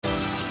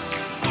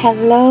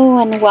Hello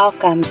and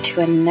welcome to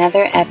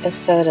another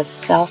episode of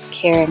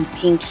Self-Care in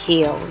Pink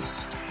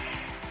Heels.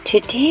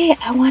 Today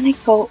I want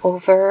to go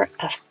over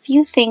a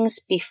few things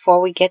before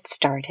we get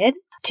started.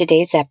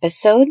 Today's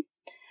episode.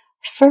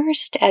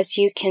 First, as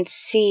you can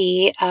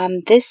see,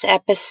 this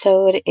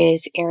episode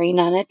is airing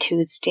on a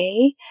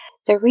Tuesday.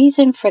 The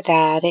reason for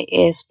that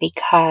is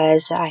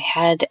because I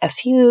had a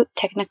few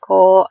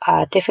technical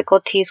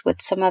difficulties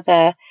with some of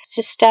the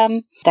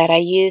system that I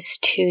use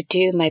to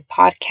do my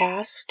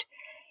podcast.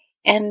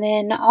 And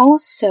then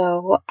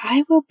also,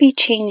 I will be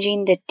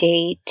changing the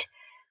date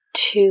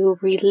to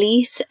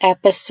release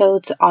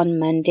episodes on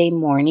Monday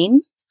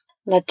morning.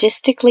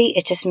 Logistically,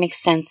 it just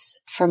makes sense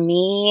for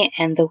me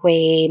and the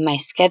way my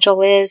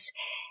schedule is.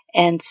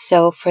 And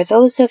so for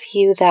those of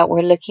you that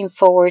were looking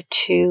forward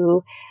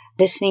to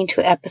listening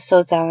to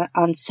episodes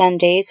on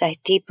Sundays, I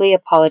deeply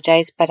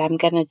apologize, but I'm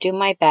going to do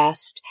my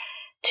best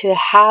to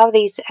have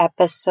these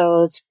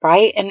episodes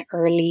bright and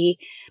early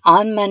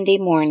on Monday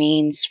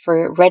mornings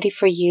ready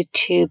for you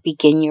to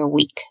begin your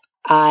week.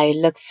 I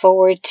look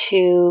forward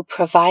to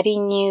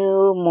providing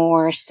you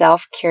more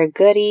self-care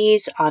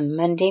goodies on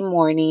Monday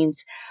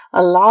mornings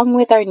along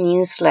with our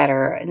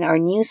newsletter. And our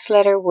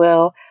newsletter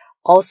will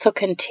also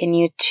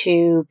continue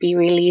to be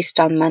released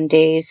on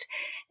Mondays.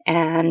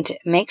 And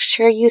make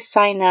sure you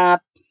sign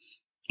up.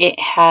 It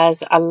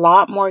has a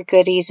lot more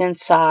goodies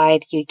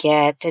inside. You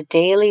get a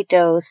daily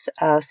dose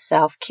of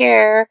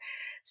self-care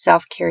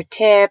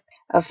tip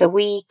of the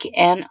week,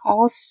 and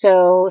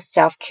also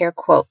self-care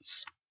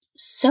quotes.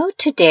 So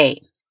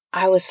today,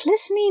 I was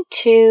listening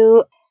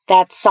to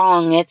that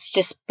song. It's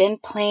just been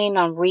playing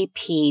on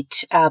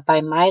repeat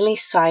by Miley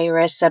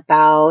Cyrus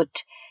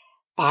about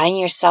buying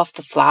yourself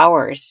the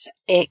flowers.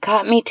 It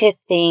got me to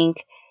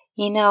think,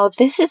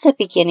 this is the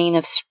beginning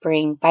of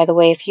spring. By the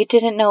way, if you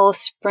didn't know,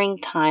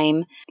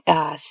 springtime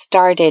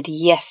started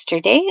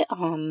yesterday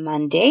on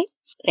Monday.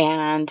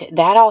 And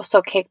that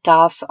also kicked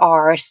off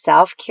our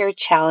self-care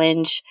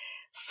challenge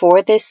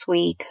for this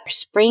week,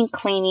 spring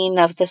cleaning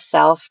of the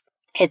self.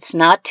 It's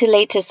not too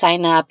late to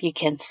sign up. You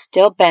can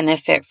still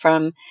benefit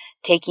from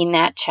taking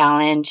that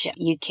challenge.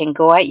 You can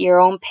go at your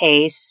own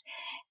pace,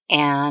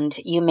 and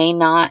you may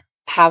not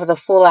have the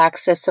full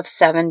access of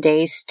 7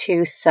 days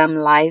to some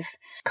live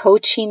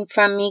coaching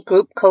from me,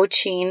 group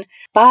coaching,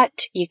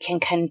 but you can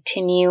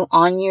continue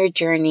on your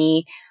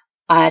journey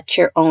at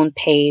your own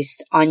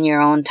pace, on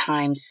your own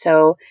time.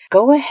 So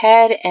go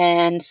ahead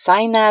and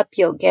sign up.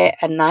 You'll get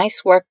a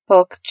nice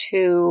workbook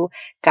to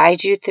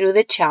guide you through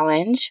the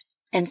challenge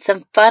and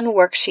some fun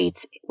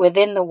worksheets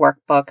within the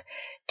workbook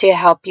to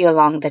help you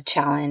along the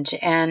challenge.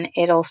 And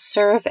it'll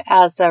serve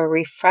as a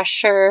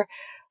refresher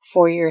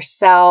for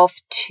yourself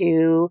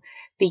to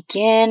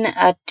begin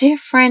a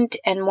different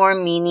and more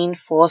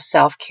meaningful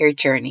self-care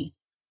journey.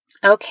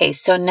 Okay,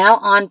 so now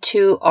on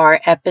to our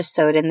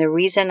episode, and the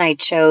reason I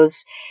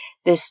chose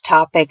this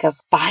topic of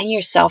buying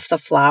yourself the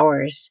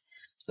flowers.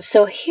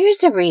 So here's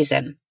the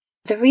reason.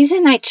 The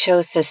reason I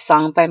chose this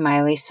song by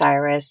Miley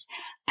Cyrus,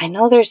 I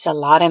know there's a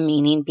lot of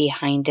meaning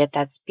behind it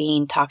that's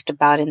being talked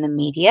about in the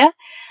media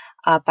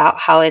about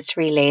how it's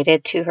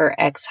related to her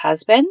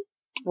ex-husband.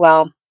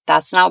 Well,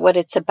 that's not what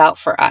it's about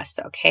for us,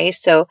 okay?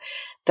 So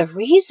the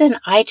reason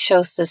I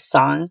chose this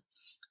song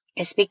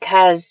is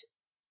because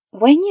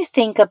when you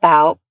think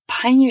about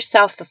buying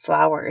yourself the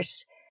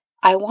flowers,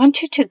 I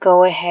want you to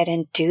go ahead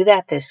and do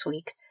that this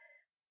week.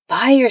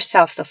 Buy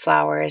yourself the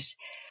flowers.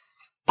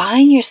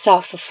 Buying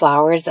yourself the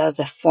flowers as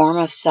a form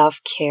of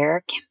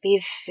self-care can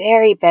be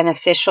very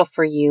beneficial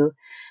for you.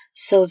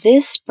 So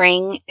this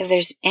spring, if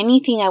there's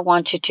anything I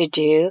want you to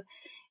do,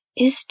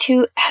 is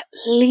to at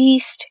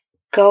least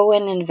go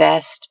and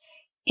invest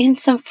in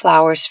some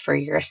flowers for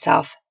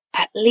yourself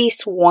at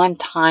least one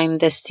time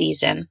this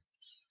season.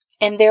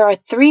 And there are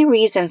 3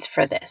 reasons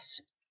for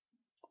this.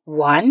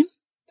 1,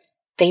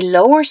 they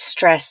lower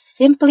stress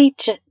simply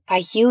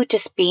by you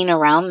just being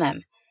around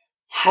them.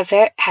 Have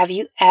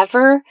you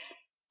ever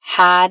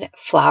had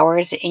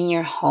flowers in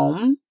your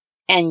home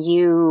and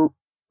you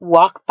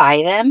walk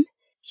by them?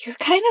 You're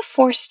kind of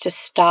forced to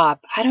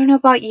stop. I don't know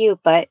about you,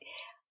 but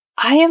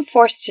I am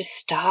forced to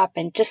stop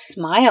and just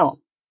smile.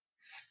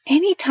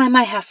 Anytime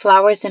I have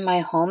flowers in my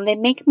home, they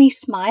make me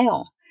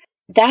smile.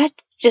 That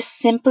just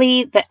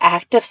simply the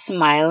act of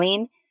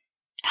smiling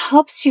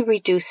helps you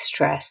reduce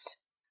stress.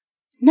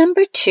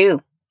 Number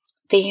 2,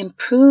 they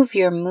improve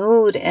your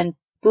mood and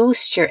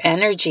boost your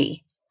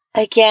energy.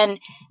 Again,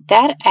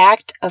 that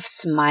act of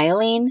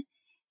smiling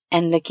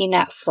and looking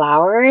at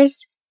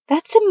flowers,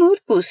 that's a mood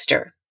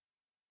booster.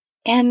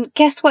 And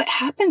guess what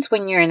happens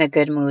when you're in a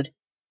good mood?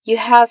 You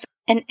have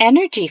an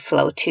energy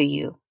flow to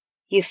you.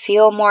 You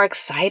feel more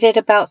excited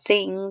about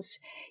things.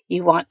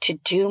 You want to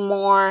do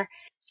more.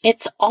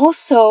 It's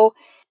also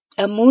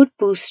a mood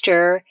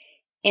booster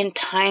in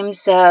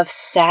times of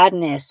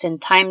sadness, in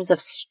times of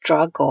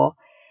struggle.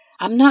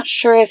 I'm not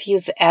sure if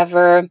you've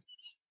ever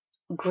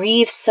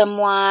grieved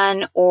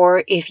someone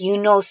or if you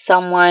know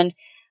someone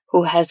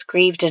who has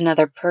grieved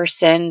another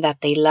person that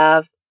they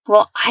love.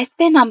 Well, I've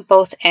been on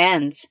both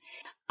ends.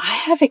 I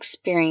have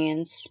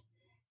experienced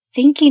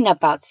thinking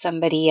about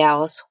somebody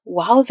else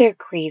while they're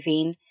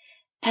grieving.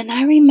 And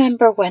I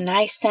remember when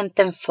I sent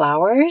them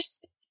flowers,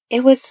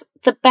 it was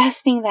the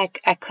best thing that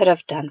I could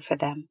have done for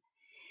them.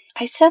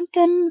 I sent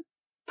them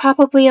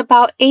probably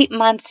about 8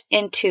 months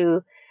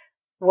into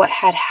what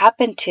had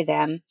happened to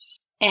them.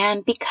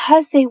 And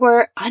because they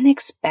were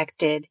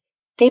unexpected,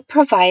 they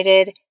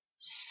provided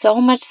so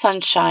much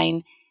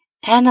sunshine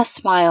and a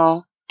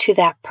smile to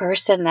that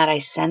person that I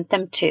sent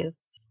them to.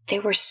 They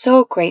were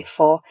so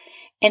grateful,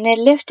 and it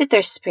lifted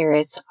their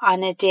spirits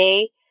on a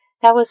day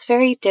that was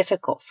very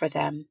difficult for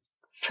them.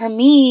 For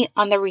me,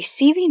 on the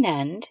receiving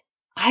end,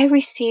 I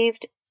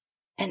received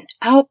an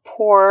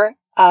outpour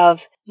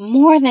of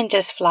more than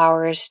just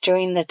flowers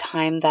during the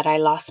time that I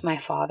lost my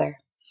father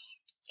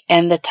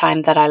and the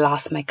time that I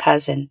lost my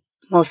cousin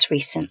most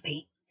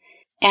recently.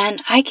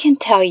 And I can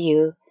tell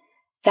you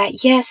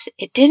that yes,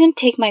 it didn't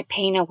take my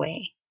pain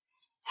away.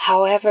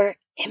 However,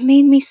 it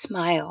made me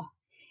smile,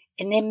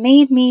 and it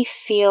made me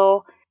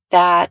feel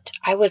that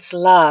I was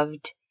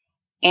loved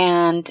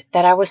and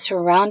that I was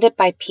surrounded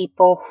by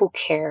people who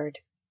cared.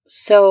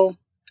 So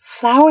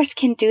flowers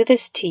can do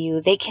this to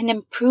you. They can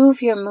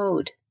improve your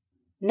mood.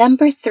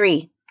 Number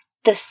 3,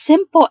 the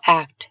simple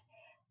act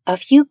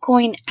of you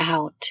going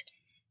out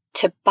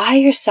to buy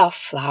yourself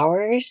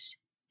flowers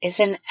is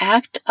an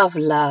act of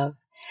love.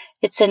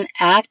 It's an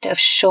act of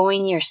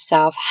showing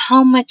yourself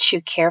how much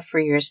you care for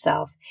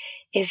yourself.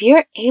 If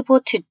you're able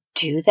to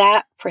do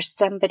that for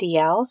somebody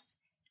else,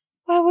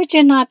 why would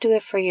you not do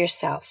it for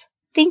yourself?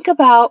 Think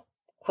about,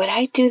 would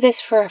I do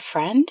this for a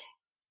friend?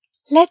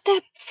 Let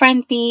that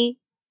friend be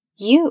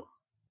you.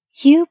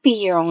 You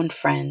be your own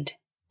friend.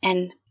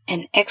 And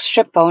an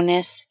extra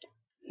bonus,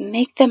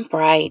 make them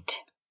bright.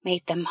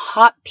 Make them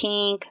hot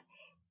pink,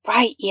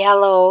 bright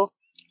yellow,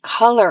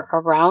 color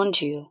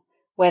around you,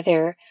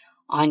 whether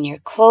on your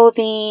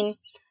clothing,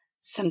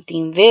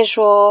 something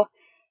visual,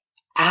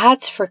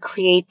 adds for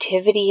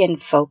creativity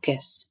and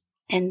focus.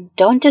 And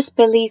don't just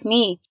believe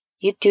me.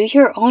 You do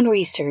your own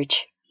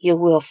research. You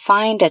will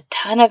find a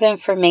ton of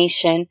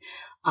information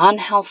on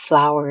how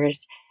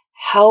flowers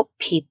help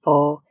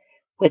people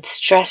with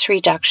stress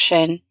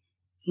reduction,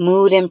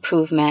 mood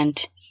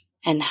improvement,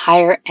 and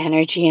higher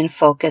energy and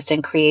focus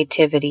and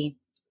creativity.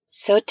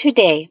 So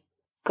today,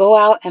 go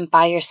out and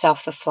buy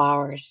yourself the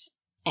flowers.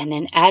 And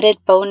an added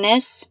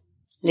bonus,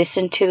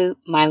 listen to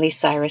Miley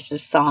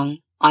Cyrus's song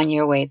on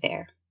your way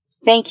there.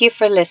 Thank you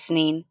for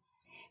listening.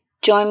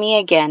 Join me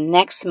again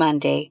next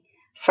Monday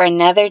for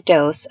another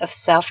dose of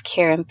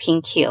self-care and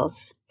pink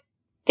heels.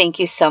 Thank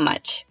you so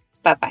much.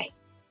 Bye-bye.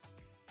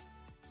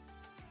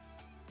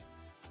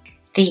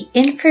 The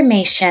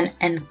information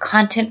and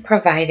content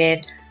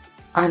provided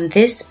on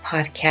this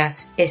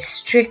podcast is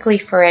strictly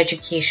for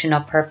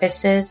educational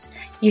purposes.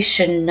 You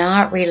should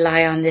not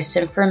rely on this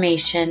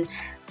information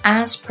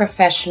as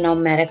professional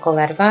medical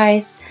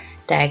advice,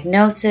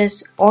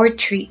 diagnosis, or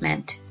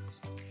treatment.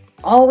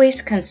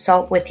 Always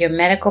consult with your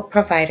medical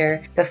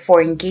provider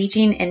before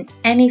engaging in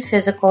any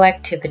physical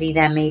activity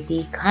that may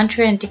be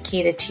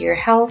contraindicated to your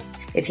health.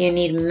 If you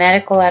need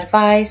medical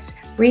advice,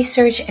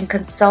 research and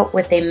consult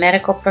with a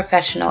medical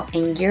professional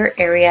in your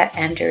area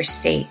and your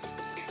state.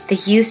 The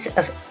use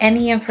of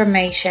any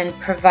information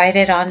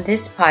provided on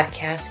this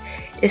podcast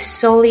is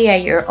solely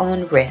at your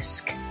own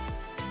risk.